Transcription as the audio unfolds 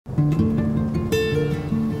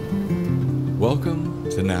Welcome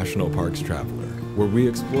to National Parks Traveler, where we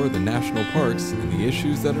explore the national parks and the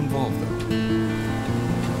issues that involve them.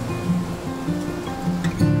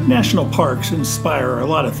 National parks inspire a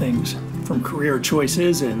lot of things, from career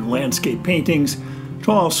choices in landscape paintings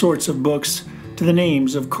to all sorts of books to the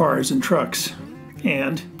names of cars and trucks,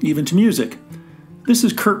 and even to music. This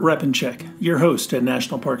is Kurt Repenchek, your host at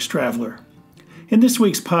National Parks Traveler. In this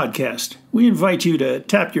week's podcast, we invite you to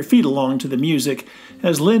tap your feet along to the music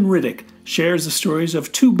as Lynn Riddick shares the stories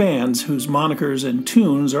of two bands whose monikers and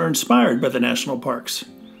tunes are inspired by the national parks.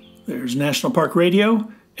 There's National Park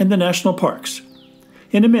Radio and the National Parks.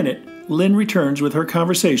 In a minute, Lynn returns with her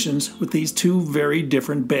conversations with these two very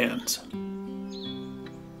different bands.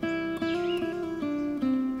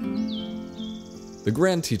 The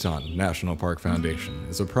Grand Teton National Park Foundation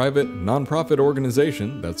is a private, nonprofit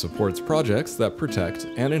organization that supports projects that protect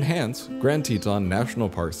and enhance Grand Teton National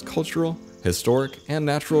Park's cultural, historic, and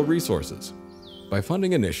natural resources. By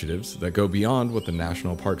funding initiatives that go beyond what the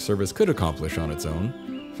National Park Service could accomplish on its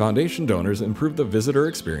own, Foundation donors improve the visitor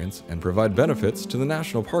experience and provide benefits to the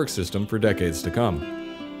National Park System for decades to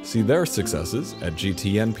come. See their successes at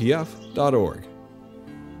gtnpf.org.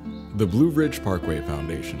 The Blue Ridge Parkway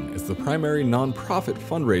Foundation is the primary nonprofit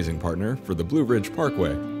fundraising partner for the Blue Ridge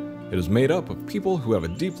Parkway. It is made up of people who have a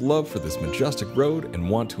deep love for this majestic road and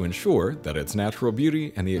want to ensure that its natural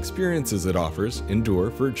beauty and the experiences it offers endure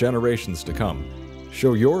for generations to come.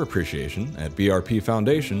 Show your appreciation at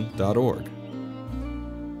brpfoundation.org.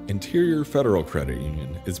 Interior Federal Credit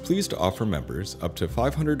Union is pleased to offer members up to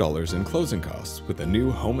 $500 in closing costs with a new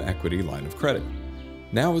home equity line of credit.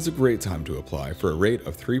 Now is a great time to apply for a rate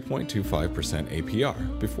of 3.25%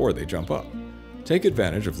 APR before they jump up. Take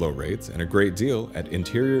advantage of low rates and a great deal at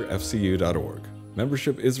interiorfcu.org.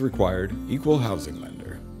 Membership is required, equal housing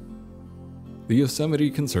lender. The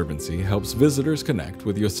Yosemite Conservancy helps visitors connect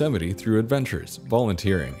with Yosemite through adventures,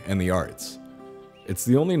 volunteering, and the arts. It's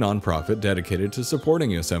the only nonprofit dedicated to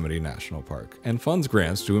supporting Yosemite National Park and funds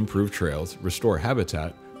grants to improve trails, restore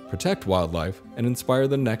habitat, protect wildlife, and inspire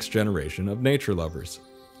the next generation of nature lovers.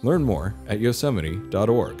 Learn more at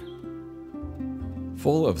yosemite.org.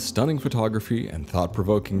 Full of stunning photography and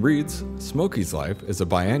thought-provoking reads, Smoky's Life is a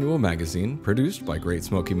biannual magazine produced by Great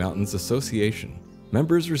Smoky Mountains Association.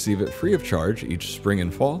 Members receive it free of charge each spring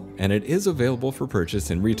and fall, and it is available for purchase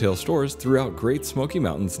in retail stores throughout Great Smoky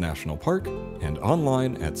Mountains National Park and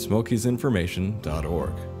online at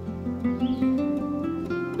smokiesinformation.org.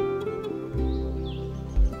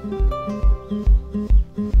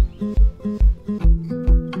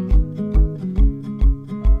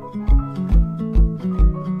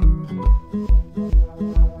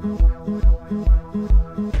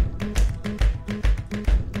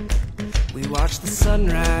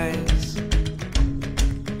 Sunrise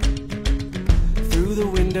through the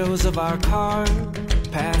windows of our car,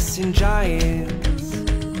 passing giants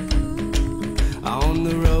on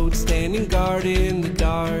the road, standing guard in the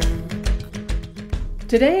dark.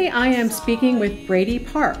 Today I am speaking with Brady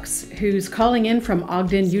Parks, who's calling in from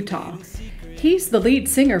Ogden, Utah. He's the lead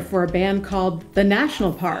singer for a band called the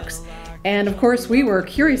National Parks, and of course we were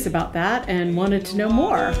curious about that and wanted to know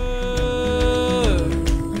more.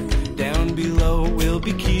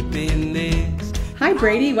 Be keeping this. Hi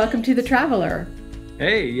Brady, welcome to The Traveler.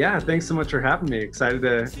 Hey, yeah, thanks so much for having me. Excited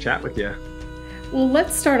to chat with you. Well,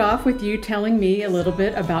 let's start off with you telling me a little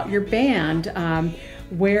bit about your band.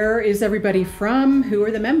 Where is everybody from? Who are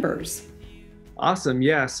the members? Awesome,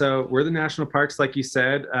 yeah, so we're the National Parks, like you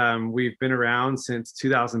said. We've been around since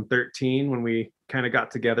 2013 when we kind of got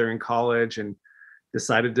together in college and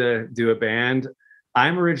decided to do a band.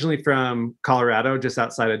 I'm originally from Colorado, just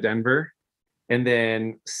outside of Denver. And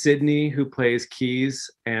then Sydney, who plays keys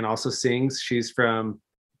and also sings, she's from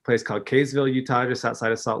a place called Kaysville, Utah, just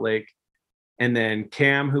outside of Salt Lake. And then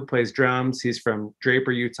Cam, who plays drums, he's from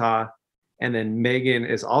Draper, Utah. And then Megan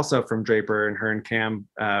is also from Draper, and her and Cam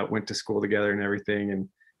went to school together and everything.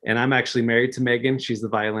 And I'm actually married to Megan. She's the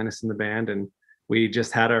violinist in the band, and we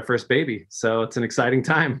just had our first baby. So it's an exciting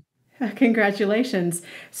time. Congratulations.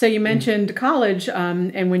 So you mentioned college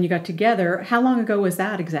and when you got together. How long ago was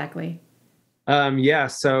that exactly? Yeah,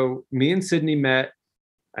 so me and Sydney met,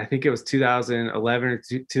 I think it was 2011 or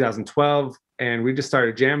 2012, and we just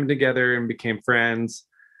started jamming together and became friends.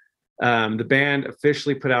 The band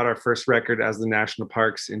officially put out our first record as the National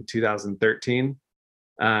Parks in 2013,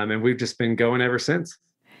 and we've just been going ever since.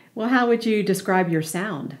 Well, how would you describe your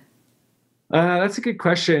sound? That's a good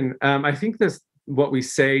question. I think what we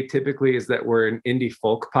say typically is that we're an indie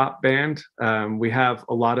folk pop band. We have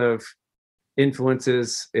a lot of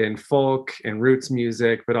influences in folk and roots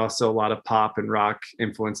music, but also a lot of pop and rock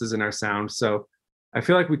influences in our sound. So I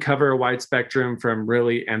feel like we cover a wide spectrum from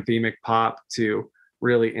really anthemic pop to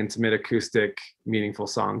really intimate, acoustic, meaningful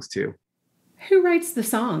songs too. Who writes the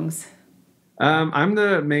songs? I'm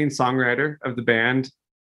the main songwriter of the band.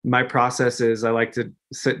 My process is I like to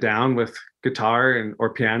sit down with guitar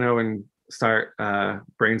or piano and start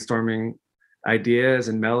brainstorming ideas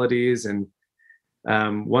and melodies. And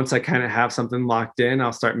once I kind of have something locked in,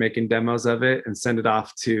 I'll start making demos of it and send it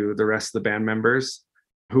off to the rest of the band members,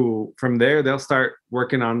 who from there, they'll start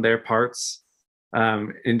working on their parts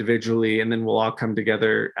individually. And then we'll all come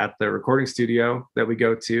together at the recording studio that we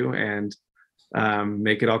go to and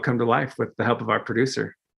make it all come to life with the help of our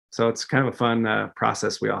producer. So it's kind of a fun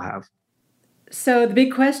process we all have. So the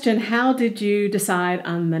big question, how did you decide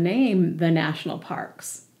on the name, the National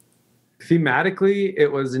Parks? Thematically, it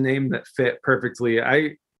was a name that fit perfectly.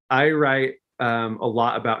 I write a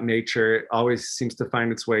lot about nature. It always seems to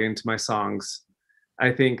find its way into my songs.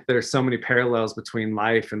 I think there's so many parallels between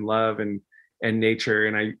life and love and nature.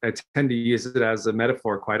 And I tend to use it as a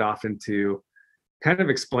metaphor quite often to kind of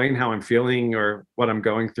explain how I'm feeling or what I'm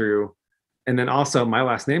going through. And then also my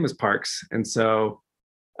last name is Parks. And so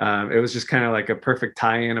it was just kind of like a perfect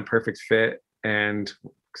tie-in, a perfect fit, and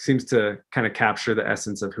seems to kind of capture the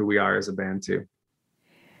essence of who we are as a band too.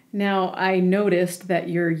 Now, I noticed that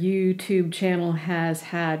your YouTube channel has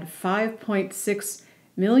had 5.6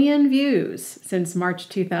 million views since March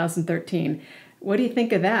 2013. What do you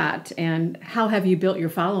think of that? And how have you built your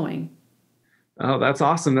following? Oh, that's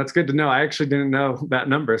awesome. That's good to know. I actually didn't know that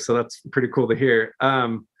number, so that's pretty cool to hear.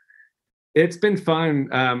 It's been fun.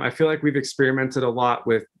 I feel like we've experimented a lot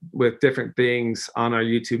with different things on our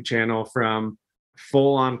YouTube channel, from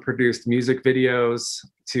full-on produced music videos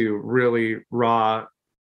to really raw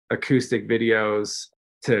acoustic videos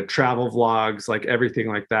to travel vlogs, like everything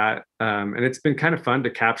like that. And it's been kind of fun to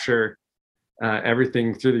capture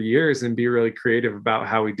everything through the years and be really creative about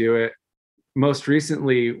how we do it. Most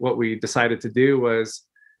recently, what we decided to do was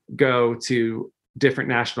go to different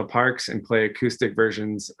national parks and play acoustic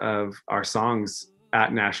versions of our songs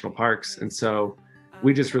at national parks. And so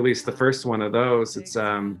we just released the first one of those. It's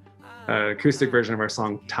an acoustic version of our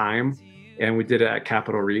song Time, and we did it at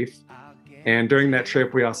Capitol Reef. And during that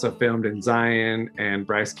trip, we also filmed in Zion and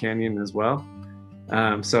Bryce Canyon as well.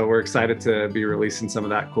 So we're excited to be releasing some of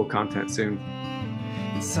that cool content soon.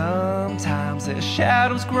 Sometimes there's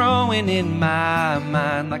shadows growing in my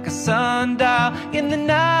mind, like a sundial in the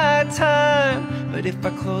nighttime. But if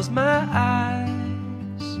I close my eyes,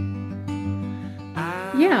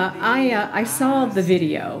 Yeah, I saw the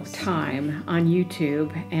video Time on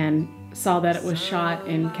YouTube and saw that it was shot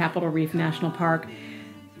in Capitol Reef National Park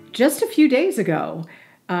just a few days ago.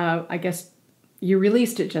 I guess you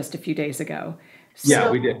released it just a few days ago.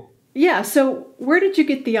 Yeah, we did. Yeah, so where did you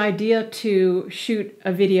get the idea to shoot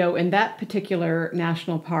a video in that particular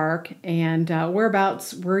national park, and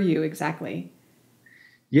whereabouts were you exactly?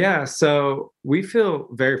 Yeah, so we feel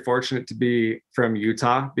very fortunate to be from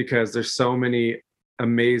Utah because there's so many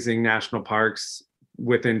amazing national parks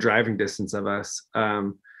within driving distance of us.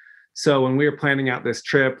 So when we were planning out this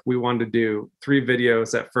trip, we wanted to do 3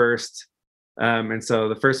 videos at first. And so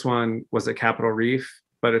the first one was at Capitol Reef,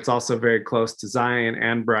 but it's also very close to Zion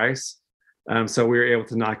and Bryce. So we were able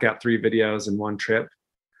to knock out 3 videos in one trip.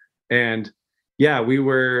 And yeah, we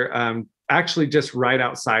were actually just right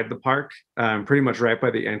outside the park, pretty much right by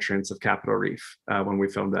the entrance of Capitol Reef when we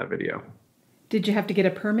filmed that video. Did you have to get a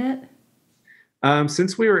permit?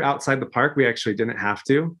 Since we were outside the park, we actually didn't have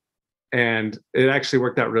to. And it actually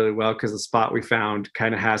worked out really well because the spot we found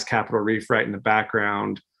kind of has Capitol Reef right in the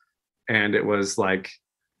background. And it was like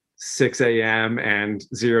 6 a.m. and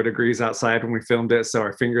 0 degrees outside when we filmed it. So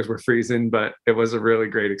our fingers were freezing, but it was a really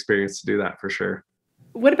great experience to do that for sure.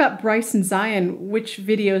 What about Bryce and Zion? Which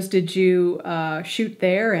videos did you shoot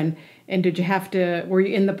there? And did you have to, were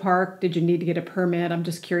you in the park? Did you need to get a permit? I'm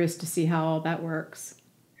just curious to see how all that works.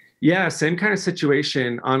 Yeah, same kind of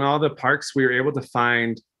situation. On all the parks, we were able to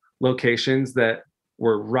find locations that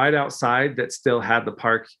were right outside that still had the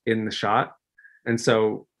park in the shot. And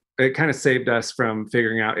so it kind of saved us from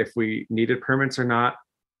figuring out if we needed permits or not.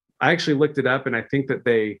 I actually looked it up, and I think that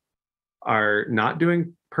they are not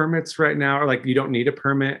doing permits right now, or like you don't need a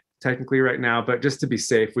permit technically right now, but just to be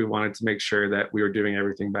safe, we wanted to make sure that we were doing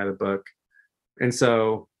everything by the book. And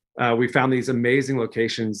so we found these amazing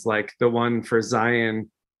locations, like the one for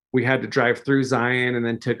Zion. We had to drive through Zion and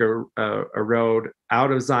then took a road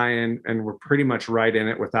out of Zion, and we're pretty much right in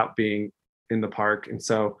it without being in the park. And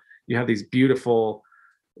so you have these beautiful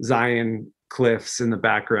Zion cliffs in the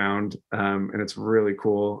background, and it's really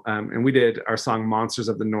cool. And we did our song Monsters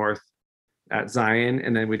of the North at Zion,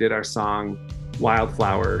 and then we did our song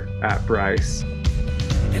Wildflower at Bryce.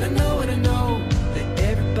 And I know that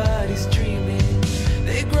everybody's dreaming.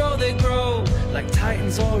 They grow like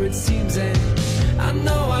titans, or it seems. And I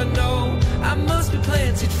know I must be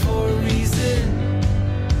planted for a reason.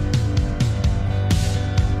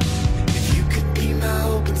 If you could be my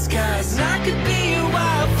open skies, and I could be your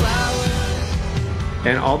wildflower.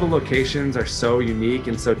 And all the locations are so unique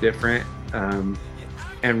and so different,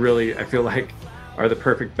 and really, I feel like, are the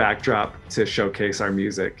perfect backdrop to showcase our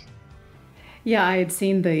music. Yeah, I had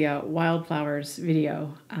seen the Wildflowers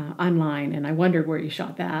video online, and I wondered where you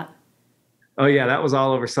shot that. Oh yeah, that was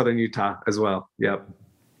all over Southern Utah as well. Yep.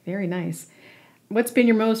 Very nice. What's been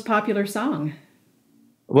your most popular song?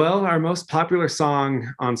 Well, our most popular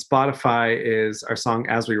song on Spotify is our song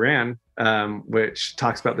As We Ran, which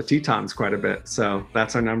talks about the Tetons quite a bit. So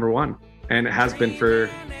that's our number one. And it has been for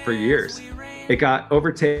years. It got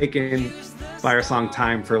overtaken by our song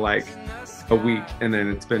Time for like a week, and then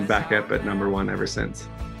it's been back up at number one ever since.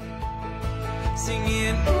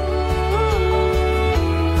 Singing,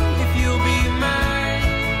 if you'll be mine,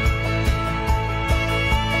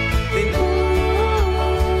 then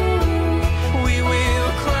we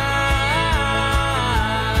will climb,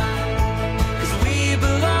 'cause we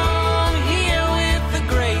belong here with the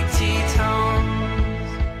great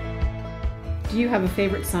Tetons. Do you have a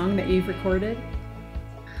favorite song that you've recorded?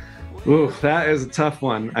 Ooh, that is a tough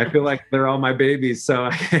one. I feel like they're all my babies, so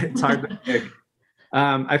it's hard to pick.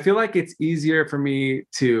 I feel like it's easier for me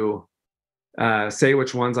to say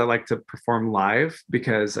which ones I like to perform live,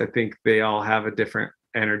 because I think they all have a different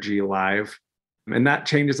energy live. And that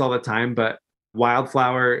changes all the time, but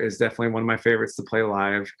Wildflower is definitely one of my favorites to play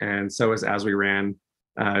live. And so is As We Ran,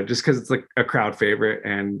 just because it's like a crowd favorite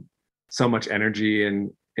and so much energy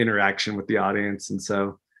and interaction with the audience. And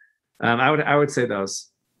so I would say those.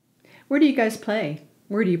 Where do you guys play?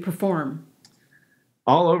 Where do you perform?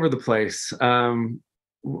 All over the place.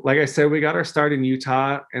 Like I said, we got our start in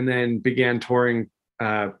Utah and then began touring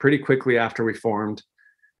pretty quickly after we formed.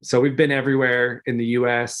 So we've been everywhere in the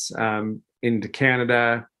US, into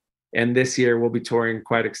Canada, and this year we'll be touring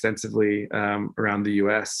quite extensively around the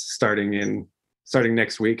US, starting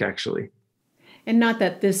next week, actually. And not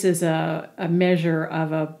that this is a measure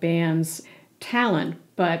of a band's talent,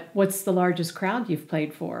 but what's the largest crowd you've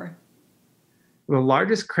played for? The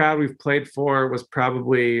largest crowd we've played for was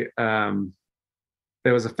probably, there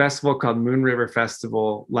was a festival called Moon River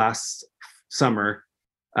Festival last summer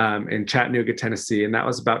in Chattanooga, Tennessee, and that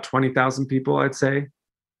was about 20,000 people, I'd say.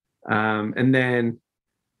 And then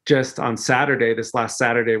just on Saturday, this last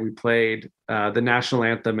Saturday, we played the national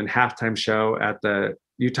anthem and halftime show at the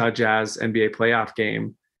Utah Jazz NBA playoff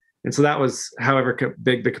game. And so that was, however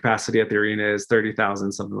big the capacity at the arena is,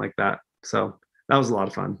 30,000, something like that. So that was a lot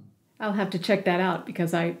of fun. I'll have to check that out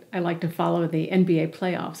because I like to follow the NBA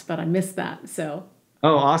playoffs, but I missed that. So.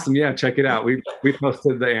 Oh, awesome. Yeah, check it out. We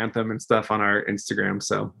posted the anthem and stuff on our Instagram.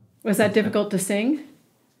 So was that difficult to sing?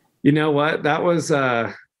 You know what? That was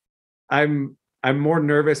I'm more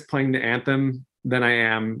nervous playing the anthem than I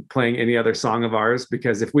am playing any other song of ours,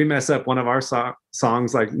 because if we mess up one of our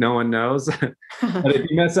songs, like, no one knows. But if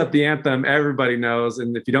you mess up the anthem, everybody knows.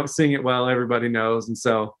 And if you don't sing it well, everybody knows. And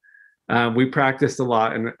so we practiced a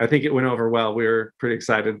lot, and I think it went over well. We were pretty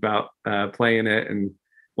excited about playing it. And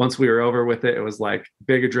once we were over with it, it was like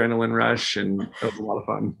big adrenaline rush, and it was a lot of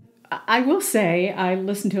fun. I will say I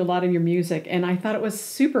listened to a lot of your music, and I thought it was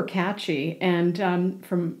super catchy. And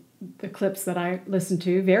from the clips that I listened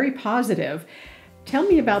to, very positive. Tell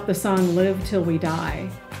me about the song Live Till We Die.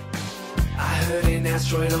 I heard an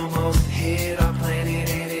asteroid almost hit our planet,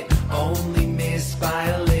 and it only missed by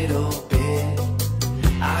a little bit.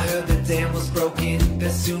 I heard the dam was broken,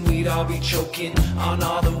 that soon we'd all be choking on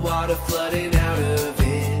all the water flooding out of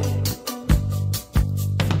it.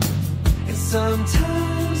 And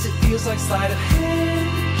sometimes it feels like sleight of hand,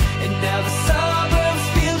 and now the suburbs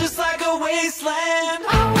feel just like a wasteland.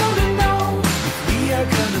 I wanna know if we are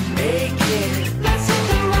gonna make it. Let's hit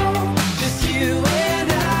the road, just you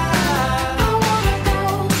and I wanna go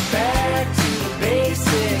back to the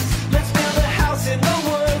basics. Let's build a house in the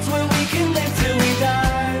woods where we can live till we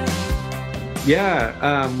die.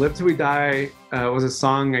 Yeah, Live Till We Die was a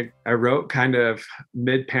song I wrote kind of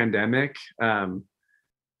mid-pandemic.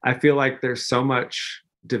 I feel like there's so much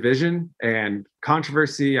division and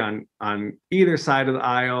controversy on either side of the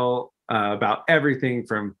aisle about everything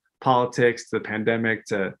from politics to the pandemic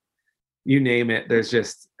to you name it. There's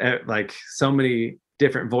just like so many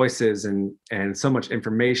different voices and so much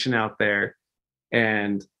information out there.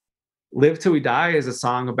 And Live Till We Die is a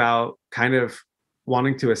song about kind of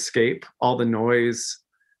wanting to escape all the noise.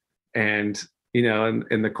 And, you know,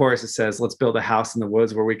 in the chorus, it says, let's build a house in the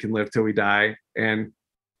woods where we can live till we die. And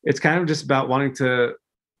it's kind of just about wanting to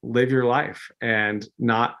live your life and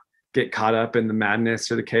not get caught up in the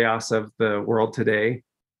madness or the chaos of the world today,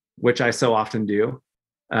 which I so often do.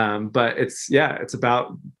 But it's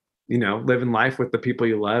about, you know, living life with the people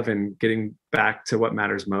you love and getting back to what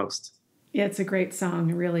matters most. Yeah, it's a great song.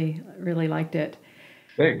 I really, really liked it.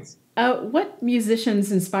 Thanks. What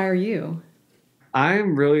musicians inspire you?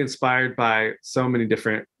 I'm really inspired by so many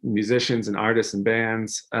different musicians and artists and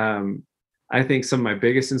bands. I think some of my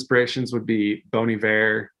biggest inspirations would be Bon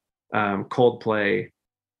Iver, Coldplay.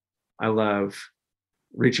 I love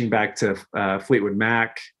reaching back to Fleetwood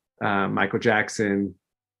Mac, Michael Jackson,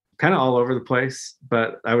 kind of all over the place.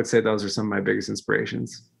 But I would say those are some of my biggest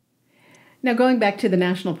inspirations. Now, going back to the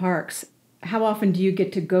national parks, how often do you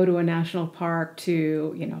get to go to a national park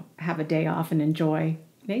to, you know, have a day off and enjoy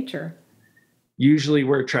nature? Usually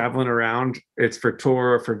we're traveling around. It's for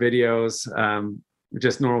tour or for videos,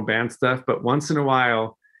 just normal band stuff. But once in a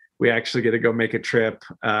while, we actually get to go make a trip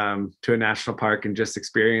to a national park and just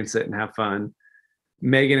experience it and have fun.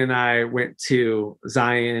 Megan and I went to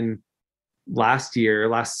Zion last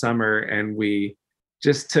summer, and we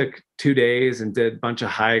just took 2 days and did a bunch of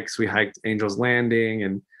hikes. We hiked Angel's Landing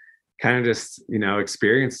and kind of just, you know,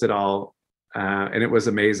 experienced it all. And it was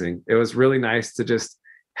amazing. It was really nice to just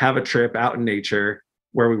have a trip out in nature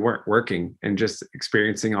where we weren't working and just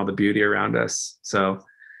experiencing all the beauty around us. So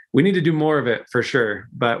we need to do more of it for sure.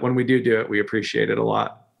 But when we do it, we appreciate it a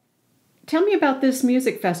lot. Tell me about this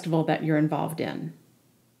music festival that you're involved in.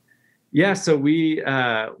 Yeah, so we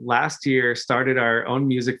last year started our own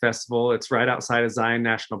music festival. It's right outside of Zion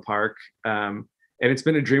National Park. And it's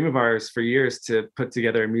been a dream of ours for years to put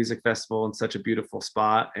together a music festival in such a beautiful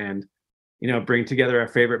spot and, you know, bring together our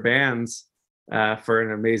favorite bands for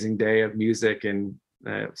an amazing day of music and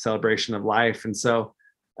celebration of life. And so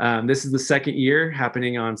this is the second year,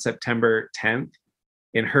 happening on September 10th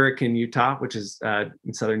in Hurricane, Utah, which is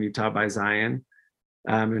in southern Utah by Zion.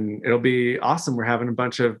 And it'll be awesome. We're having a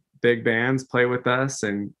bunch of big bands play with us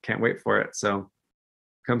and can't wait for it. So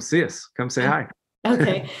come see us. Come say hi.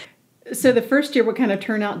 Okay. So the first year, what kind of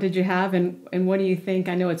turnout did you have, and what do you think?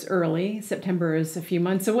 I know it's early. September is a few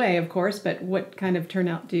months away, of course, but what kind of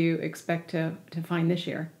turnout do you expect to find this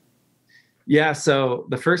year? Yeah, so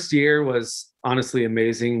the first year was honestly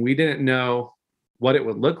amazing. We didn't know what it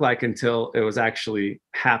would look like until it was actually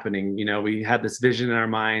happening. You know, we had this vision in our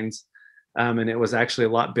minds, and it was actually a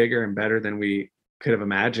lot bigger and better than we could have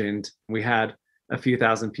imagined. We had a few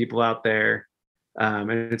thousand people out there.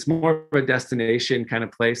 And it's more of a destination kind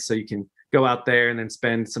of place. So you can go out there and then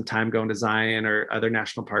spend some time going to Zion or other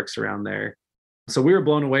national parks around there. So we were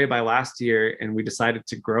blown away by last year, and we decided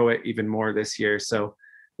to grow it even more this year. So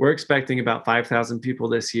we're expecting about 5,000 people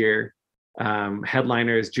this year.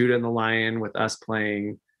 Headliner is Judah and the Lion, with us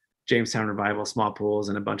playing Jamestown Revival, Small Pools,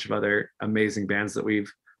 and a bunch of other amazing bands that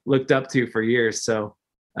we've looked up to for years. So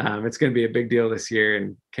it's going to be a big deal this year,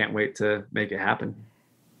 and can't wait to make it happen.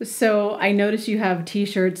 So I noticed you have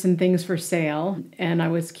T-shirts and things for sale, and I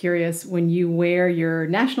was curious, when you wear your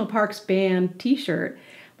National Parks Band T-shirt,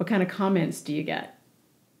 what kind of comments do you get?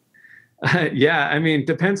 Yeah, I mean,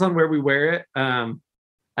 depends on where we wear it.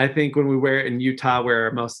 I think when we wear it in Utah, where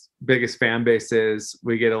our biggest fan base is,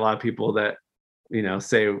 we get a lot of people that, you know,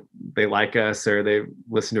 say they like us or they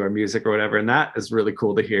listen to our music or whatever, and that is really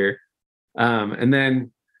cool to hear. And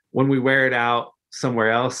then when we wear it out somewhere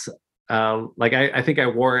else, like I think I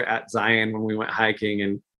wore it at Zion when we went hiking,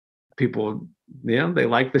 and people, you know, they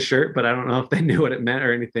liked the shirt, but I don't know if they knew what it meant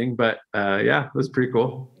or anything. But yeah, it was pretty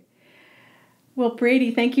cool. Well,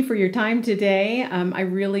 Brady, thank you for your time today. I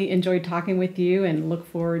really enjoyed talking with you and look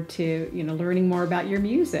forward to, you know, learning more about your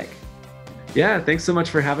music. Yeah, thanks so much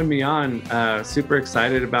for having me on. Super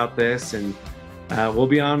excited about this, and we'll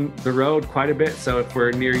be on the road quite a bit. So if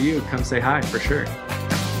we're near you, come say hi for sure.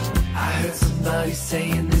 I heard somebody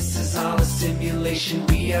saying this is all a simulation.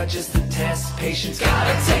 We are just a test. Patients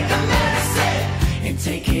gotta take the medicine and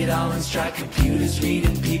take it all in stride. Computers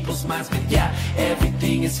reading people's minds, but yeah,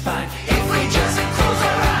 everything is fine if we just close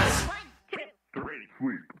our eyes.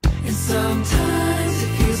 And sometimes it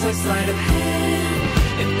feels like sleight of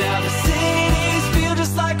hand, and now the cities feel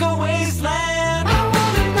just like a wasteland. I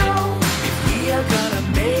wanna know if we are gonna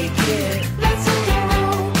make it. Let's hit the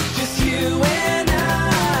road, just you and I.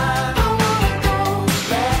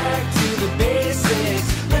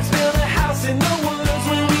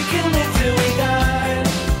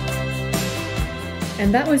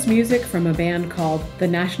 And that was music from a band called the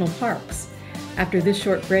National Parks. After this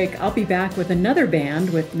short break, I'll be back with another band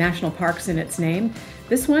with national parks in its name,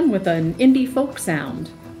 this one with an indie folk sound.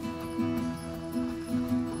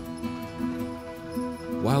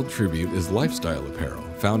 Wild Tribute is lifestyle apparel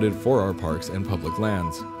founded for our parks and public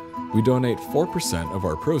lands. We donate 4% of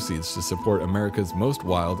our proceeds to support America's most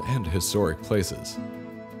wild and historic places.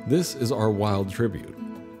 This is our Wild Tribute.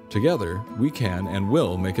 Together, we can and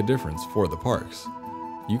will make a difference for the parks.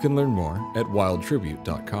 You can learn more at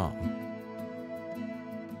wildtribute.com.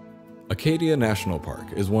 Acadia National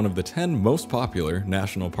Park is one of the 10 most popular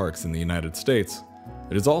national parks in the United States.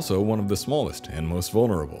 It is also one of the smallest and most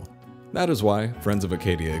vulnerable. That is why Friends of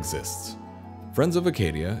Acadia exists. Friends of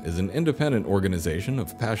Acadia is an independent organization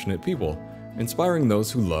of passionate people, inspiring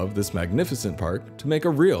those who love this magnificent park to make a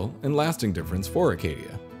real and lasting difference for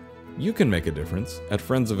Acadia. You can make a difference at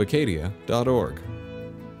friendsofacadia.org.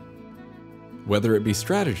 Whether it be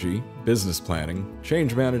strategy, business planning,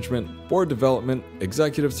 change management, board development,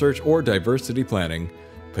 executive search, or diversity planning,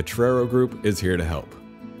 Potrero Group is here to help.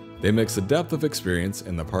 They mix the depth of experience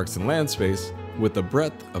in the parks and land space with the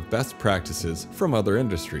breadth of best practices from other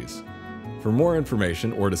industries. For more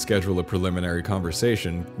information or to schedule a preliminary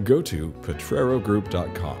conversation, go to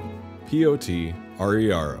potrerogroup.com.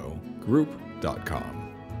 P-O-T-R-E-R-O group.com.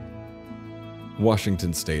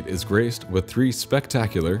 Washington State is graced with 3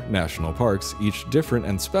 spectacular national parks, each different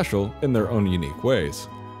and special in their own unique ways.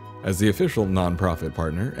 As the official nonprofit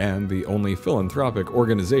partner and the only philanthropic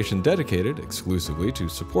organization dedicated exclusively to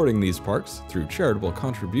supporting these parks through charitable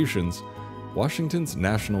contributions, Washington's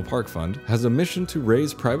National Park Fund has a mission to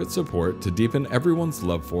raise private support to deepen everyone's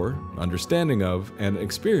love for, understanding of, and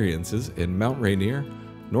experiences in Mount Rainier,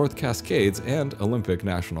 North Cascades, and Olympic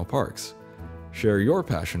National Parks. Share your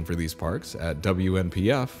passion for these parks at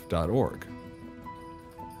WNPF.org.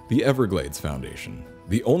 The Everglades Foundation,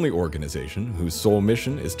 the only organization whose sole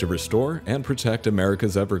mission is to restore and protect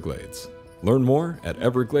America's Everglades. Learn more at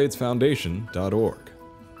evergladesfoundation.org.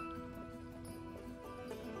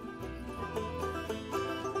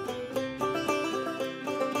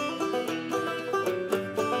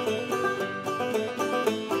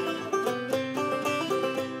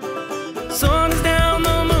 Sun's down,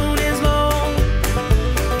 the moon is low,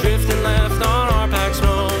 drifting left on our pack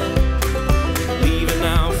snow, leaving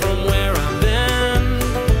now from where I've been.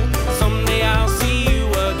 Someday I'll see you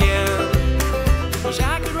again. Wish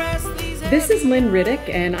I could rest these. This is Lynn Riddick,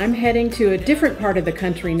 and I'm heading to a different part of the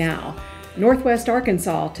country now, Northwest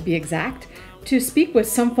Arkansas to be exact, to speak with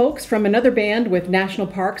some folks from another band with national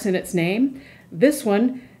parks in its name. This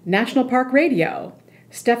one, National Park Radio.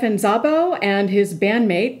 Stefan Szabo and his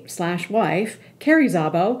bandmate/wife, Carrie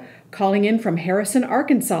Szabo, calling in from Harrison,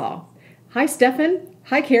 Arkansas. Hi, Stefan.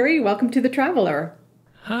 Hi, Carrie. Welcome to The Traveler.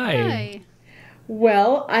 Hi.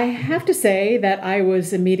 Well, I have to say that I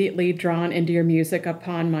was immediately drawn into your music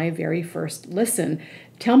upon my very first listen.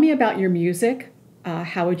 Tell me about your music.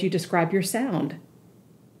 How would you describe your sound?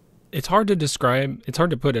 It's hard to describe. It's hard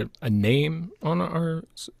to put a name on our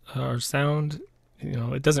sound. You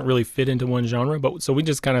know, it doesn't really fit into one genre, but so we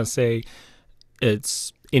just kind of say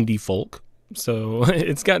it's indie folk. So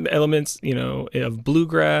it's got elements, you know, of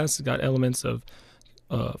bluegrass. It's got elements of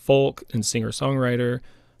folk and singer-songwriter.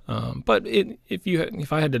 But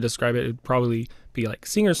if I had to describe it, it'd probably be like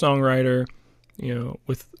singer-songwriter, you know,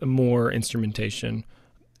 with more instrumentation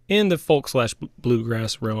in the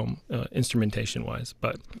folk/bluegrass realm, instrumentation-wise.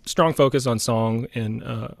 But strong focus on song and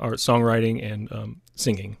our songwriting and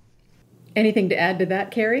singing. Anything to add to that,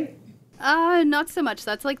 Carrie? Not so much.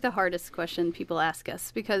 That's like the hardest question people ask us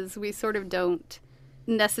because we sort of didn't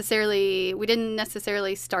necessarily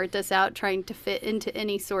start this out trying to fit into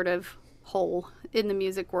any sort of hole in the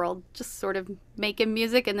music world, just sort of making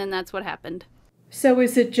music, and then that's what happened. So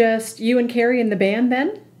is it just you and Carrie in the band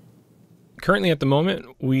then? Currently at the moment,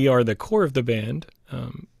 we are the core of the band.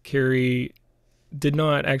 Carrie did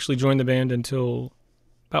not actually join the band until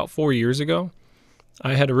about 4 years ago.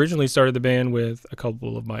 I had originally started the band with a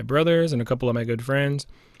couple of my brothers and a couple of my good friends,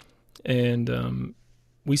 and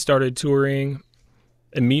we started touring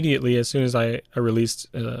immediately as soon as I released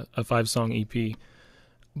a 5-song EP.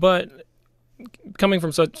 But coming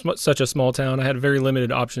from such a small town, I had very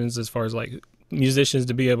limited options as far as like musicians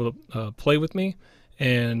to be able to play with me.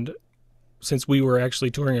 And since we were actually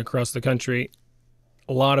touring across the country,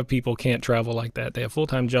 a lot of people can't travel like that. They have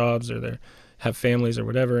full-time jobs or they have families or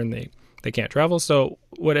whatever, and they can't travel. So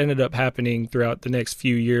what ended up happening throughout the next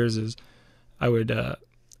few years is I would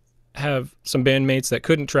have some bandmates that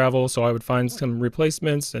couldn't travel, so I would find some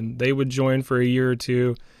replacements, and they would join for a year or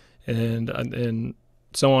two, and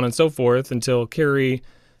so on and so forth until Carrie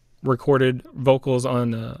recorded vocals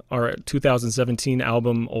on our 2017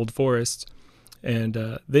 album Old Forest.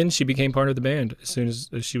 And then she became part of the band as soon as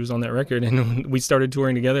she was on that record. And we started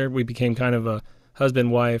touring together. We became kind of a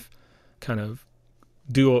husband-wife kind of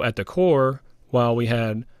duo at the core, while we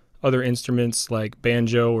had other instruments like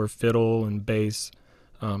banjo or fiddle and bass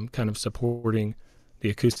kind of supporting the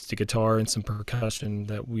acoustic guitar and some percussion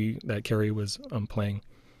that Carrie was playing.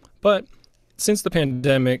 But since the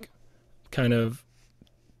pandemic kind of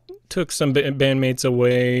took some bandmates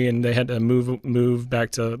away and they had to move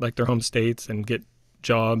back to like their home states and get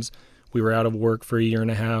jobs, we were out of work for a year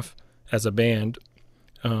and a half as a band.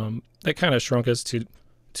 That kind of shrunk us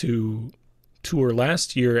to tour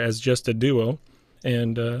last year as just a duo,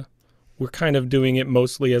 and we're kind of doing it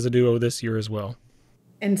mostly as a duo this year as well.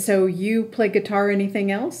 And so you play guitar,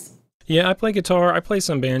 anything else? Yeah, I play guitar. I play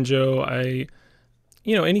some banjo.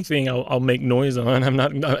 Anything I'll make noise on. I'm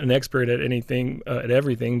not an expert at anything, at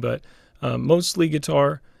everything, but mostly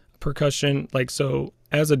guitar, percussion. Like, so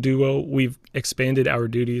as a duo, we've expanded our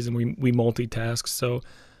duties and we multitask. So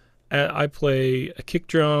I play a kick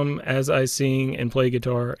drum as I sing and play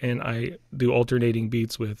guitar, and I do alternating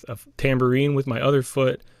beats with a tambourine with my other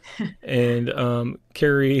foot. And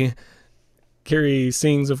Carrie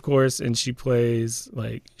sings, of course, and she plays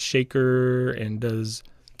like shaker and does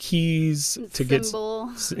keys to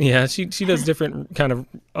Cymbal. She does different kind of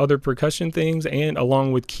other percussion things, and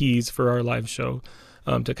along with keys for our live show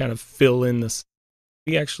to kind of fill in this.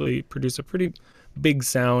 We actually produce a pretty big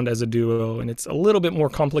sound as a duo, and it's a little bit more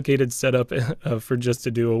complicated setup for just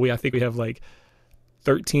a duo. I think we have like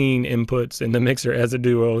 13 inputs in the mixer as a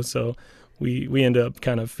duo, so we end up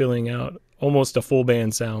kind of filling out almost a full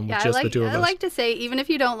band sound with just the two of us. I like to say, even if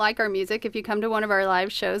you don't like our music, if you come to one of our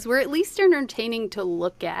live shows, we're at least entertaining to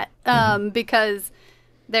look at, because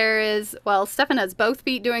there is, Stefan has both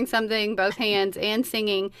feet doing something, both hands, and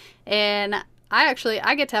singing, and I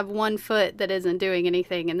get to have one foot that isn't doing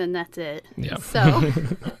anything, and then that's it. Yeah. So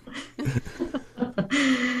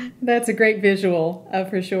that's a great visual,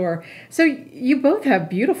 for sure. So you both have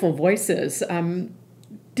beautiful voices.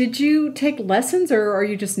 Did you take lessons, or are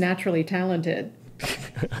you just naturally talented?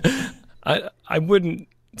 I wouldn't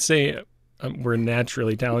say we're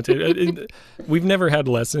naturally talented. We've never had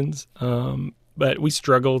lessons, but we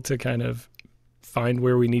struggle to kind of find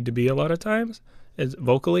where we need to be a lot of times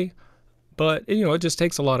vocally. But, it just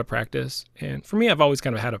takes a lot of practice. And for me, I've always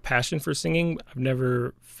kind of had a passion for singing. I've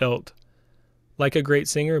never felt like a great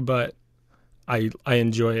singer, but I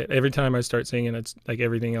enjoy it. Every time I start singing, it's like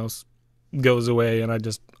everything else goes away, and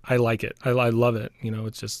I like it. I love it.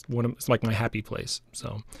 It's just it's like my happy place.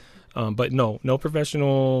 So, but no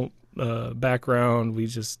professional background. We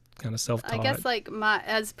just kind of self-taught. I guess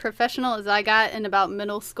as professional as I got in about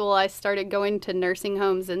middle school, I started going to nursing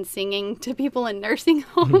homes and singing to people in nursing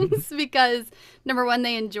homes because number one,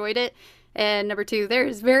 they enjoyed it. And number two,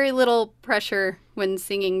 there's very little pressure when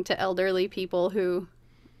singing to elderly people who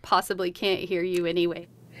possibly can't hear you anyway.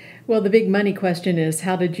 Well, the big money question is,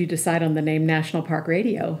 how did you decide on the name National Park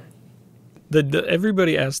Radio?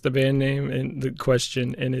 Everybody asks the band name and the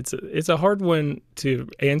question, and it's a hard one to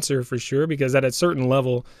answer for sure, because at a certain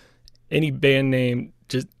level, any band name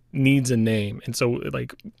just needs a name. And so,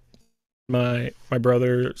 like, my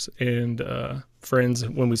brothers and friends,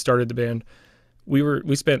 when we started the band,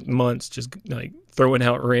 we spent months just like throwing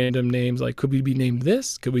out random names, like, could we be named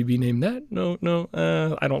this? Could we be named that? No,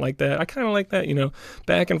 I don't like that. I kind of like that,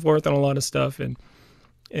 back and forth on a lot of stuff.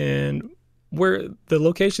 And where the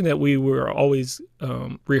location that we were always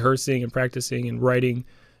rehearsing and practicing and writing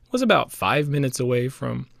was about 5 minutes away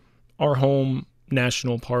from our home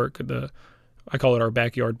national park. I call it our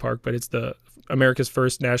backyard park, but it's the America's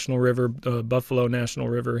first national river, Buffalo National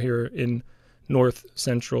River, here in north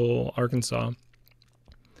central Arkansas.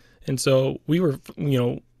 And so we were,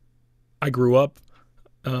 I grew up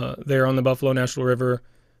there on the Buffalo National River.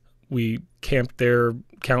 We camped there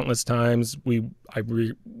countless times. We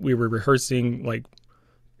were rehearsing like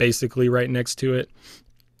basically right next to it.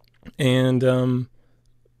 And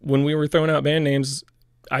when we were throwing out band names,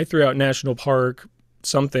 I threw out National Park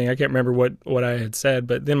something. I can't remember what I had said,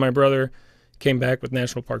 but then my brother came back with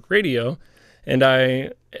National Park Radio, and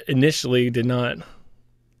I initially did not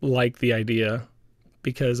like the idea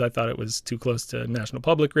because I thought it was too close to National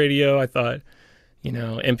Public Radio. I thought,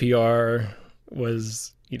 NPR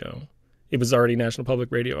was, it was already National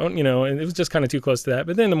Public Radio, and it was just kind of too close to that.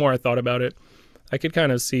 But then the more I thought about it, I could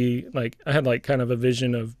kind of see, like, I had like kind of a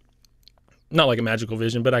vision of, not like a magical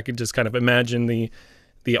vision, but I could just kind of imagine the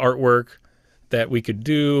artwork that we could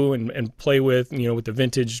do and play with, with the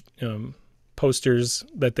vintage posters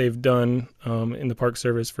that they've done in the Park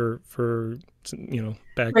Service for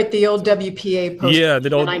back. Right, the old WPA posters in the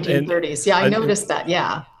 1930s. I noticed that,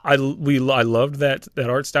 yeah. I loved that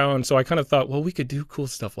art style, and so I kind of thought, well, we could do cool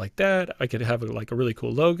stuff like that. I could have like a really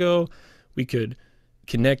cool logo. We could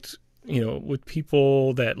connect, with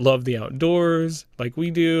people that love the outdoors like we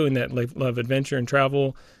do, and that love adventure and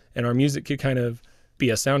travel, and our music could kind of be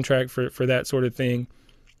a soundtrack for that sort of thing.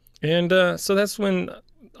 And so that's when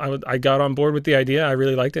I got on board with the idea. I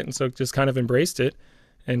really liked it, and so just kind of embraced it,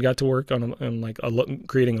 and got to work on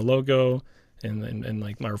creating a logo, and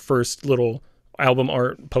like our first little album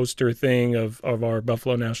art poster thing of our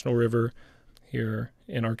Buffalo National River here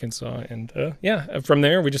in Arkansas. And from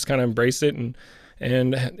there we just kind of embraced it, and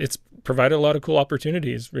it's provided a lot of cool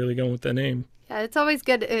opportunities really going with the name. Yeah, it's always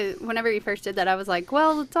good. Whenever you first did that, I was like,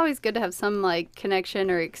 well, it's always good to have some like connection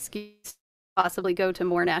or excuse to possibly go to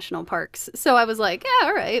more national parks. So I was like, yeah,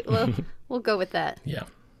 all right, well, we'll go with that. Yeah.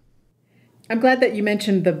 I'm glad that you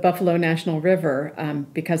mentioned the Buffalo National River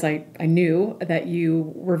because I knew that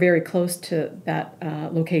you were very close to that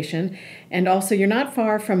location. And also, you're not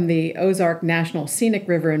far from the Ozark National Scenic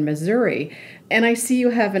River in Missouri. And I see you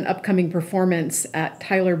have an upcoming performance at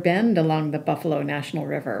Tyler Bend along the Buffalo National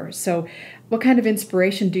River. So what kind of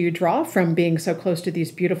inspiration do you draw from being so close to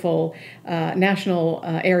these beautiful national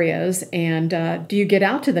areas? And do you get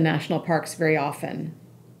out to the national parks very often?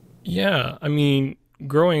 Yeah, I mean,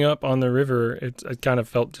 growing up on the river, it kind of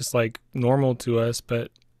felt just like normal to us.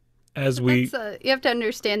 But as you have to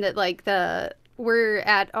understand that like we're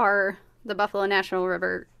at the Buffalo National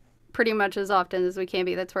River pretty much as often as we can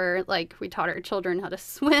be. That's where like we taught our children how to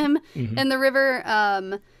swim in the river.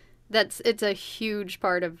 It's a huge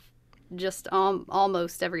part of just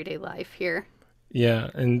almost everyday life here. Yeah,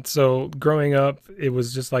 and so growing up, it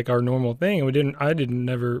was just like our normal thing. I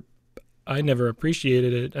never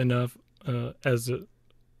appreciated it enough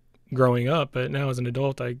growing up, but now as an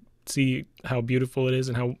adult, I see how beautiful it is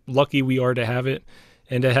and how lucky we are to have it,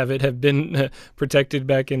 and to have it have been protected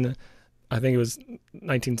back in I think it was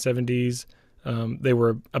 1970s. They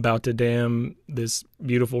were about to dam this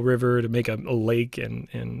beautiful river to make a lake,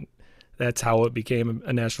 and that's how it became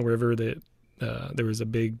a national river. That there was a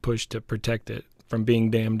big push to protect it from being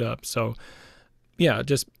dammed up. So yeah,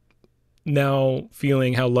 just now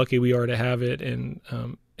feeling how lucky we are to have it, and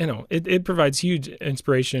it provides huge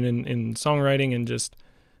inspiration in songwriting and just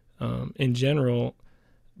in general.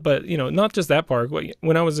 But not just that park.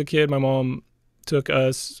 When I was a kid, my mom took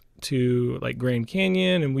us to like Grand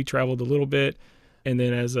Canyon, and we traveled a little bit. And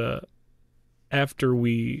then after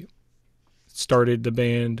we started the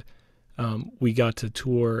band, we got to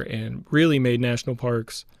tour and really made national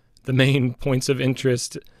parks the main points of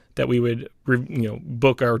interest that we would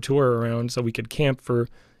book our tour around, so we could camp for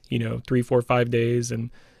 3, 4, 5 days.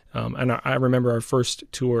 And I remember our first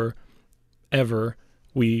tour ever,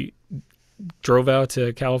 we drove out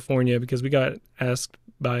to California because we got asked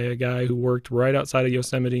by a guy who worked right outside of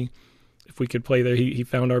Yosemite if we could play there. He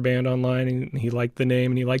found our band online, and he liked the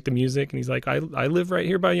name and he liked the music, and he's like, I live right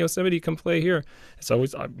here by Yosemite, come play here. So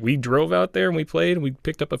we drove out there and we played, and we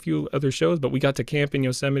picked up a few other shows, but we got to camp in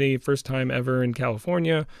Yosemite, first time ever in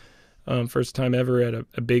California, first time ever at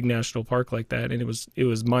a big national park like that. And it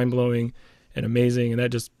was mind-blowing and amazing, and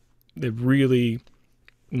it really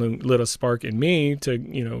lit a spark in me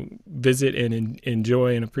to visit and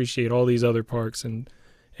enjoy and appreciate all these other parks.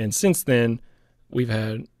 And since then, we've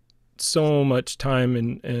had so much time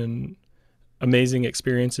and amazing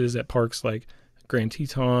experiences at parks like Grand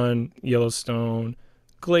Teton, Yellowstone,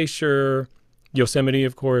 Glacier, Yosemite,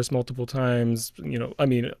 of course, multiple times.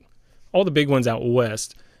 All the big ones out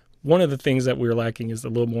west. One of the things that we're lacking is a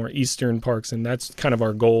little more eastern parks, and that's kind of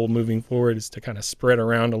our goal moving forward, is to kind of spread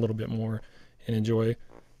around a little bit more and enjoy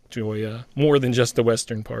more than just the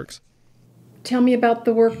western parks. Tell me about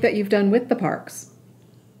the work that you've done with the parks.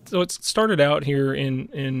 So it started out here in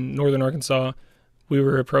northern Arkansas. We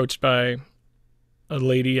were approached by a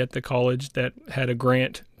lady at the college that had a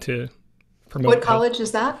grant to promote. What college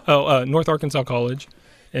is that? North Arkansas College,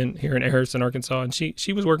 and here in Harrison, Arkansas. And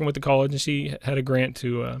she was working with the college, and she had a grant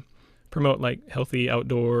to promote like healthy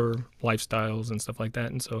outdoor lifestyles and stuff like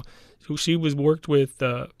that. And so she worked with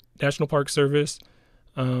National Park Service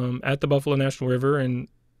at the Buffalo National River, and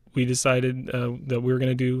we decided that we were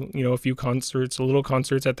going to do, a few concerts, little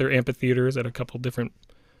concerts at their amphitheaters at a couple different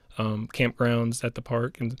campgrounds at the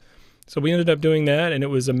park. And so we ended up doing that, and it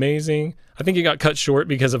was amazing. I think it got cut short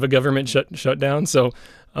because of a government shutdown. So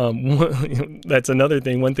that's another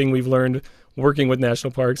thing. One thing we've learned working with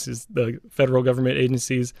national parks is the federal government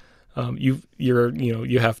agencies, you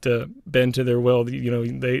have to bend to their will.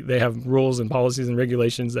 They have rules and policies and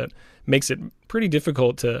regulations that makes it pretty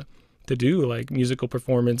difficult to do like musical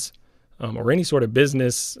performance or any sort of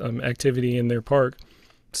business activity in their park.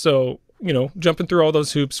 So jumping through all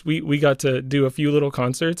those hoops, we got to do a few little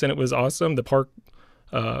concerts, and it was awesome. The park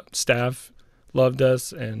staff loved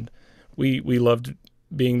us, and we loved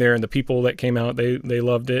being there, and the people that came out, they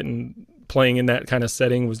loved it, and playing in that kind of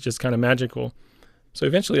setting was just kind of magical. So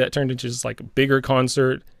eventually that turned into just like a bigger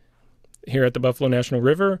concert here at the Buffalo National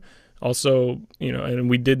River. Also, and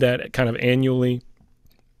we did that kind of annually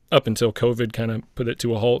up until COVID kind of put it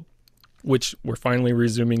to a halt, which we're finally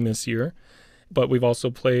resuming this year. But we've also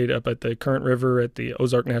played up at the Current River at the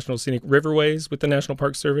Ozark National Scenic Riverways with the National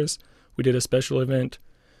Park Service. We did a special event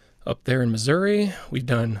up there in Missouri. We've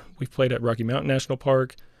played at Rocky Mountain National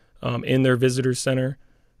Park, in their visitor center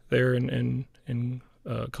there in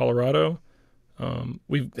Colorado.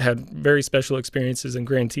 We've had very special experiences in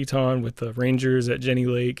Grand Teton with the Rangers at Jenny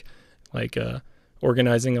Lake, like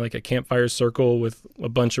organizing like a campfire circle with a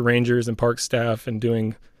bunch of Rangers and park staff and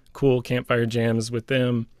doing cool campfire jams with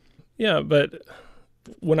them. Yeah, but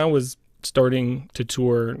when I was starting to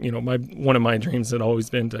tour, one of my dreams had always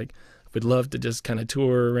been to, like, I would love to just kind of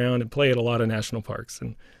tour around and play at a lot of national parks.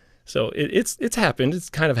 And so it's happened. It's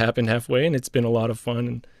kind of happened halfway, and it's been a lot of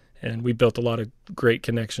fun. And we built a lot of great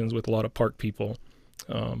connections with a lot of park people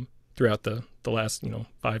throughout the last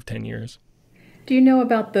 5-10 years. Do you know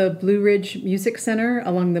about the Blue Ridge Music Center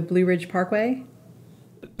along the Blue Ridge Parkway?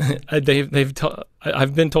 I've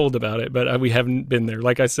been told about it, but we haven't been there.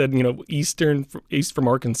 Like I said, east from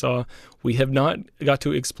Arkansas, we have not got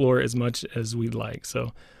to explore as much as we'd like.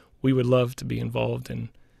 So we would love to be involved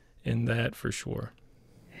in that for sure.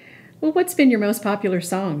 Well, what's been your most popular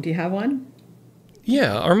song? Do you have one?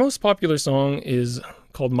 Yeah, our most popular song is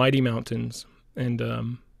called Mighty Mountains. And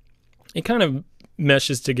it kind of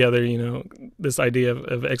meshes together, this idea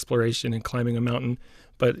of exploration and climbing a mountain,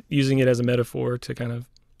 but using it as a metaphor to kind of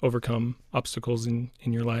overcome obstacles in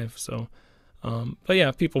your life. So, but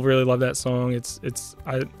yeah, people really love that song.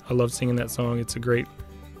 I love singing that song. It's a great,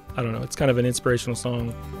 it's kind of an inspirational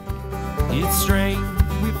song. It's strength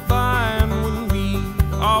we find when we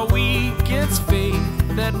are weak. It's faith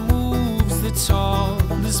that moves the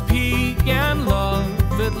tallest peak, and love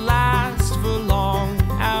that lasts for long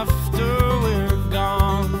after we're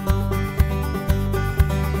gone.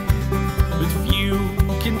 But few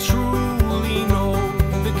can truly know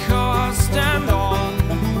the cost, and all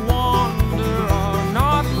who wander are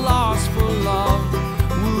not lost, for love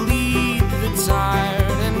will lead the tired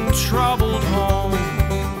and troubled home.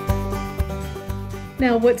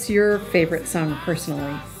 Now, what's your favorite song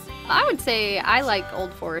personally? I would say I like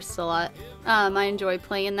Old Forest a lot. I enjoy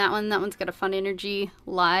playing that one. That one's got a fun energy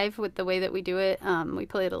live with the way that we do it. We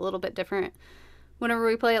play it a little bit different whenever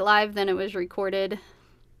we play it live than it was recorded.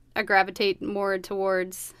 I gravitate more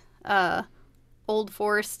towards Old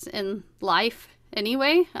Forest in life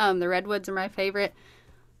anyway. The Redwoods are my favorite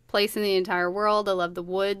place in the entire world. I love the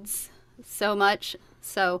woods so much.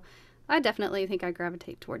 So I definitely think I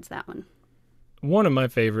gravitate towards that one. One of my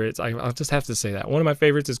favorites, I'll just have to say that. One of my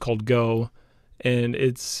favorites is called Go, and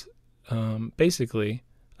it's basically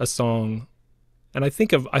a song. And I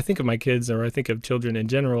think of my kids, or I think of children in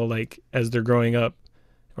general, like as they're growing up,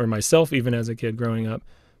 or myself even as a kid growing up,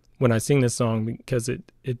 when I sing this song, because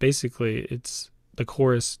it basically, the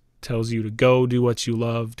chorus tells you to go do what you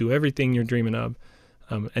love, do everything you're dreaming of.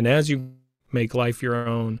 And as you make life your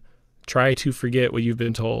own, try to forget what you've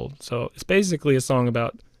been told. So it's basically a song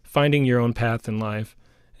about finding your own path in life,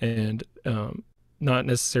 and not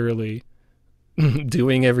necessarily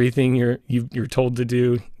doing everything you're told to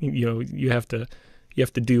do. You have to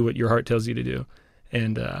do what your heart tells you to do,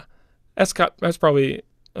 and that's probably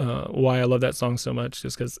why I love that song so much,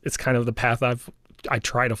 just because it's kind of the path I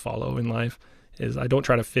try to follow in life. Is I don't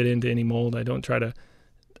try to fit into any mold. I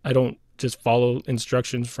don't just follow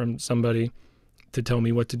instructions from somebody to tell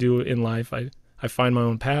me what to do in life. I find my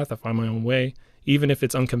own path. I find my own way. Even if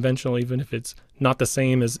it's unconventional, even if it's not the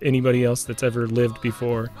same as anybody else that's ever lived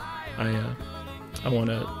before, I want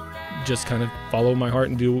to just kind of follow my heart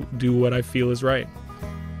and do what I feel is right.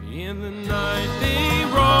 In the night they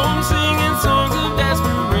roam, singing songs of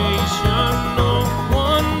desperation. No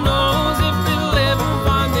one knows if they'll ever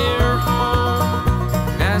find their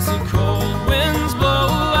home. As the cold winds blow,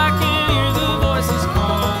 I can hear the voices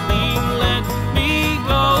calling, let me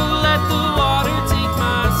go, let the water take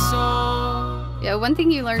my soul. Yeah, one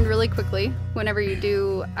thing you learned really quickly whenever you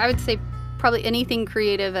do, I would say probably anything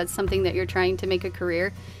creative as something that you're trying to make a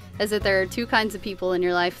career, is that there are two kinds of people in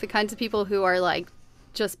your life. The kinds of people who are like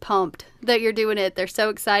just pumped that you're doing it. They're so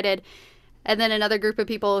excited. And then another group of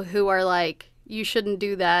people who are like, you shouldn't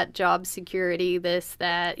do that, job security, this,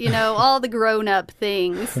 that, all the grown-up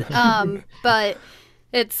things. But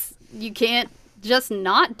you can't just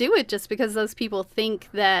not do it just because those people think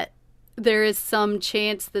that there is some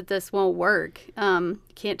chance that this won't work. You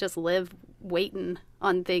can't just live waiting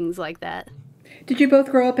on things like that. Did you both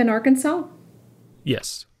grow up in Arkansas?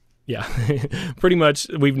 Yes. Yeah. Pretty much.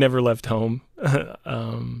 We've never left home.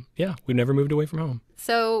 Yeah, we've never moved away from home.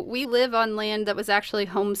 So we live on land that was actually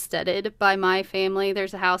homesteaded by my family.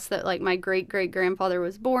 There's a house that like my great-great-grandfather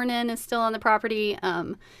was born in is still on the property.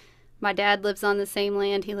 My dad lives on the same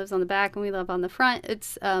land. He lives on the back and we live on the front.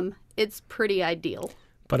 It's pretty ideal.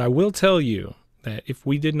 But I will tell you that if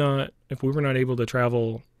we were not able to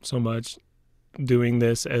travel so much doing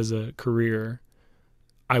this as a career,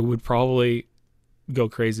 I would probably go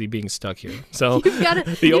crazy being stuck here. So you've got to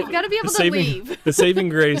be able to leave. The saving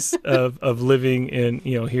grace of living in,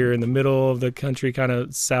 here in the middle of the country, kind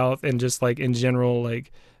of south, and just like in general,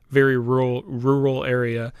 like very rural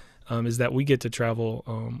area, is that we get to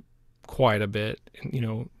travel quite a bit,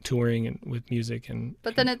 touring and with music.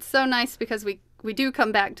 But then it's so nice because we do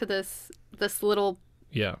come back to this little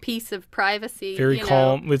piece of privacy. Very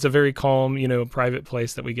calm. It's a very calm, private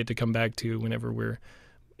place that we get to come back to whenever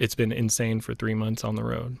it's been insane for 3 months on the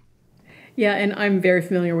road. Yeah, and I'm very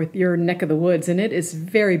familiar with your neck of the woods, and it is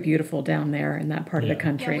very beautiful down there in that part of the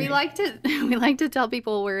country. Yeah, we like to tell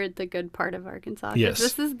people we're the good part of Arkansas. Yes.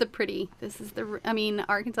 This is the pretty.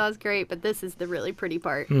 Arkansas is great, but this is the really pretty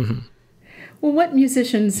part. Mm-hmm. Well, what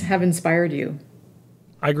musicians have inspired you?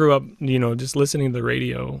 I grew up, just listening to the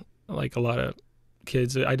radio like a lot of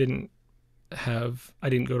kids. I didn't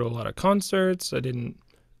go to a lot of concerts. I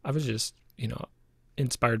was just,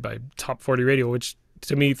 inspired by top 40 radio, which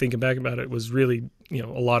to me, thinking back about it, was really, a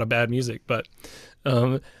lot of bad music. But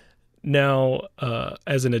now,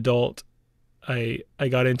 as an adult, I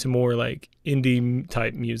got into more like indie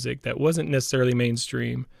type music that wasn't necessarily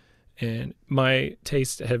mainstream. And my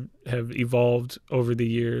tastes have evolved over the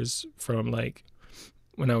years from like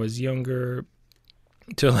when I was younger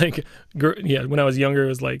to like, when I was younger, it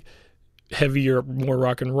was like heavier, more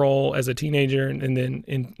rock and roll as a teenager. And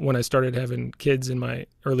then when I started having kids in my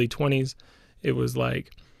early 20s, it was like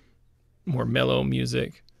more mellow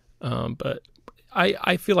music. But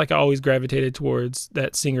I feel like I always gravitated towards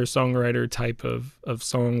that singer-songwriter type of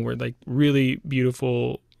song where like really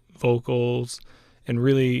beautiful vocals and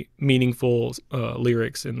really meaningful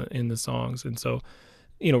lyrics in the songs. And so,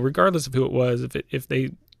 regardless of who it was, if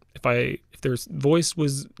their voice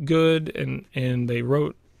was good and they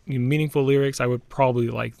wrote meaningful lyrics, I would probably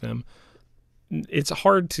like them. It's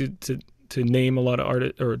hard to name a lot of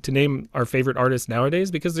artists, or to name our favorite artists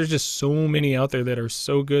nowadays, because there's just so many out there that are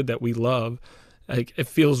so good that we love. Like, it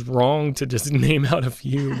feels wrong to just name out a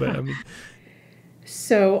few, but I mean.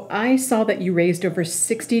 So I saw that you raised over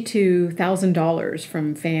 $62,000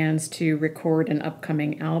 from fans to record an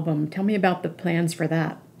upcoming album. Tell me about the plans for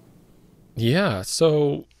that. Yeah,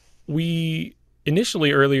 so we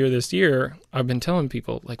initially, earlier this year, I've been telling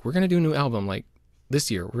people, like, we're going to do a new album, like,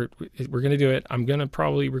 this year. We're going to do it. I'm going to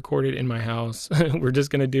probably record it in my house. We're just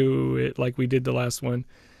going to do it like we did the last one.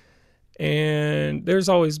 And there's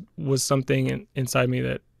always was something inside me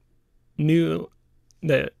that knew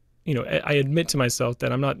that, I admit to myself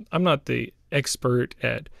that I'm not the expert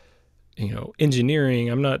at, engineering.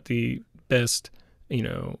 I'm not the best,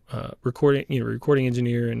 recording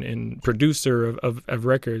engineer and producer of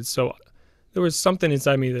records. So there was something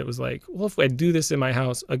inside me that was like, well, if I do this in my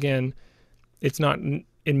house again, it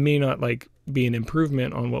may not like be an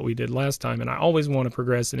improvement on what we did last time. And I always want to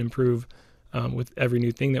progress and improve with every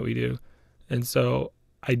new thing that we do. And so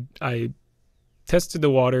I tested the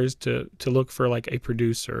waters to look for like a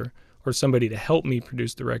producer or somebody to help me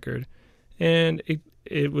produce the record. And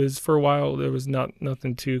it was, for a while, there was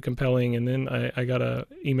nothing too compelling. And then I got an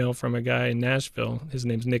email from a guy in Nashville. His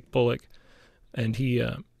name's Nick Bullock. And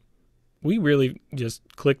we really just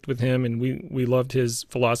clicked with him, and we loved his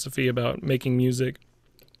philosophy about making music,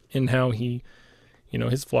 and how he,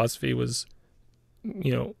 his philosophy was,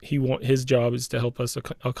 his job is to help us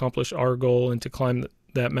accomplish our goal and to climb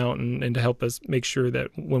that mountain, and to help us make sure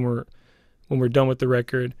that when we're done with the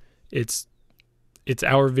record, it's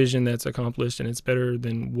our vision that's accomplished, and it's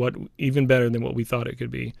even better than what we thought it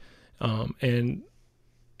could be. And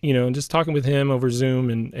just talking with him over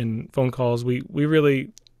Zoom and phone calls, we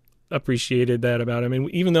really appreciated that about him. And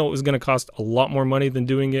even though it was going to cost a lot more money than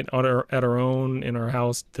doing it at our own in our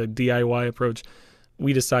house, the DIY approach,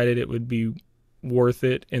 we decided it would be worth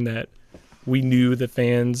it, and that we knew the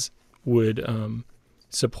fans would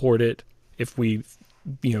support it if we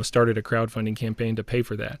started a crowdfunding campaign to pay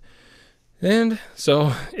for that. And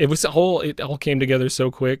so it all came together so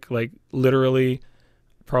quick, like literally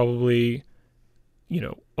probably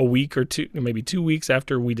a week or two, or maybe 2 weeks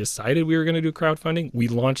after we decided we were going to do crowdfunding, we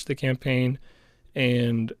launched the campaign.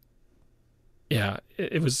 And Yeah,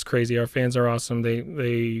 it was crazy. Our fans are awesome.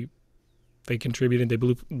 They contributed. They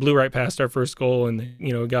blew right past our first goal, and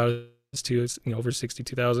they, got us to over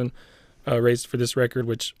 62,000 raised for this record,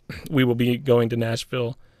 which we will be going to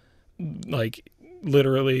Nashville, like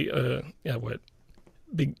literally,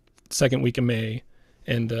 big second week of May,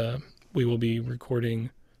 and we will be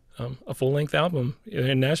recording a full-length album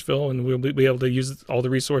in Nashville, and we'll be able to use all the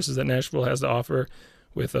resources that Nashville has to offer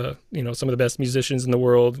with some of the best musicians in the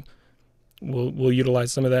world. We'll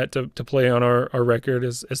utilize some of that to play on our record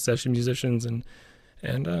as session musicians,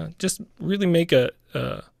 and just really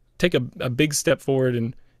take a big step forward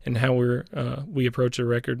in how we approach a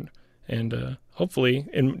record, and hopefully,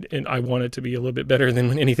 and I want it to be a little bit better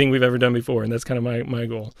than anything we've ever done before, and that's kind of my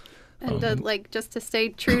goal. And just to stay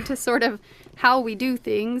true to sort of how we do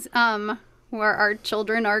things, where our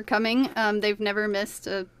children are coming, they've never missed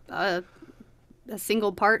a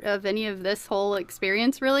single part of any of this whole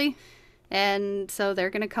experience, really. And so they're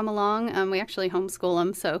going to come along. We actually homeschool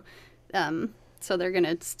them, so they're going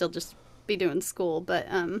to still just be doing school. But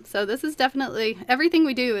so this is definitely, everything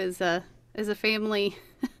we do is a family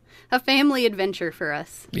a family adventure for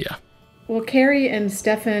us. Yeah. Well, Carrie and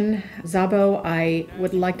Stefan Szabo, I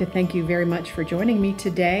would like to thank you very much for joining me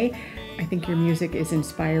today. I think your music is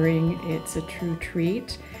inspiring. It's a true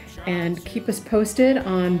treat. And keep us posted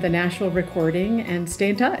on the Nashville recording and stay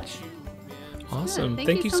in touch. Awesome. Yeah,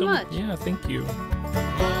 thank you so much. Yeah, thank you.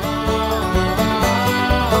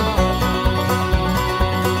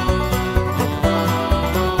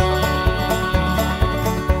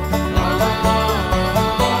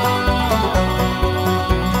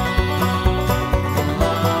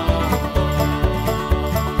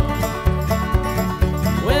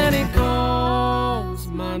 When it calls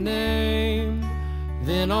my name,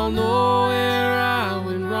 then I'll know where I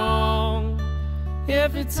went wrong.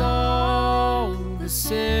 If it's all the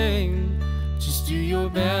same, just do your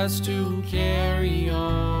best to carry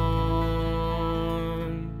on.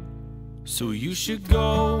 So you should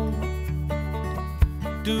go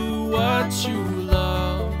do what you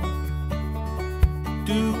love,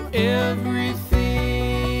 do everything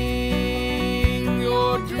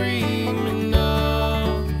you're dreaming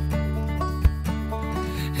of,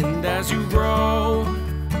 and as you grow,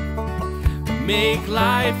 make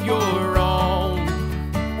life your own.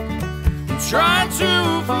 Try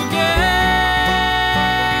to forget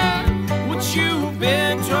what you've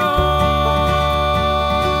been told.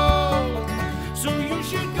 So you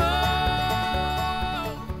should go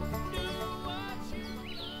do what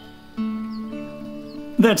you...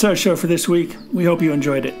 That's our show for this week. We hope you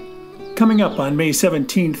enjoyed it. Coming up on May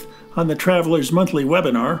 17th on the Travelers Monthly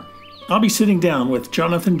webinar, I'll be sitting down with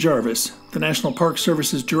Jonathan Jarvis, the National Park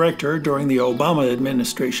Service's director during the Obama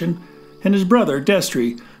administration, and his brother,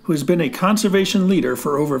 Destry, who has been a conservation leader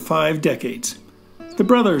for over 5 decades. The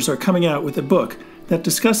brothers are coming out with a book that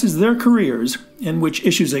discusses their careers and which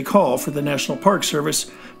issues a call for the National Park Service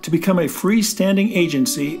to become a freestanding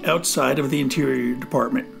agency outside of the Interior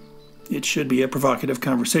Department. It should be a provocative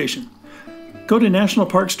conversation. Go to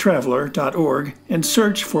nationalparkstraveler.org and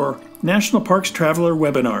search for National Parks Traveler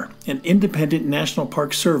Webinar, an independent National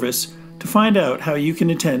Park Service, to find out how you can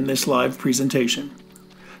attend this live presentation.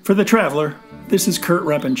 For The Traveler, this is Kurt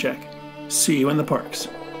Repenchek. See you in the parks.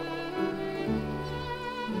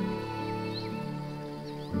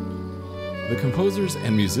 The composers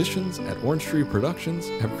and musicians at Orange Tree Productions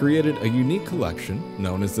have created a unique collection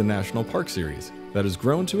known as the National Park Series that has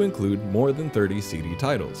grown to include more than 30 CD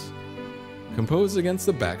titles. Composed against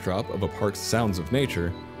the backdrop of a park's sounds of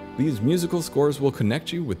nature, these musical scores will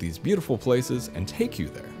connect you with these beautiful places and take you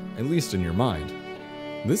there, at least in your mind.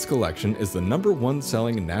 This collection is the #1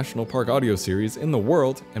 selling National Park audio series in the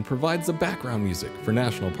world and provides the background music for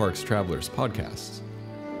National Parks Travelers podcasts.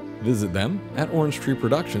 Visit them at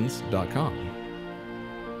orangetreeproductions.com.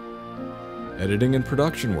 Editing and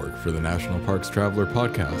production work for the National Parks Traveler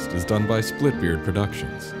podcast is done by Splitbeard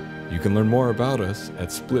Productions. You can learn more about us at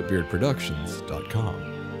splitbeardproductions.com.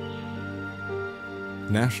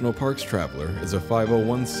 National Parks Traveler is a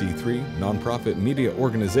 501c3 nonprofit media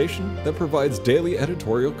organization that provides daily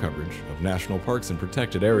editorial coverage of national parks and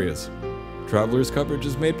protected areas. Traveler's coverage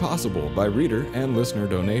is made possible by reader and listener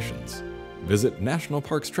donations. Visit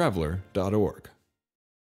nationalparkstraveler.org.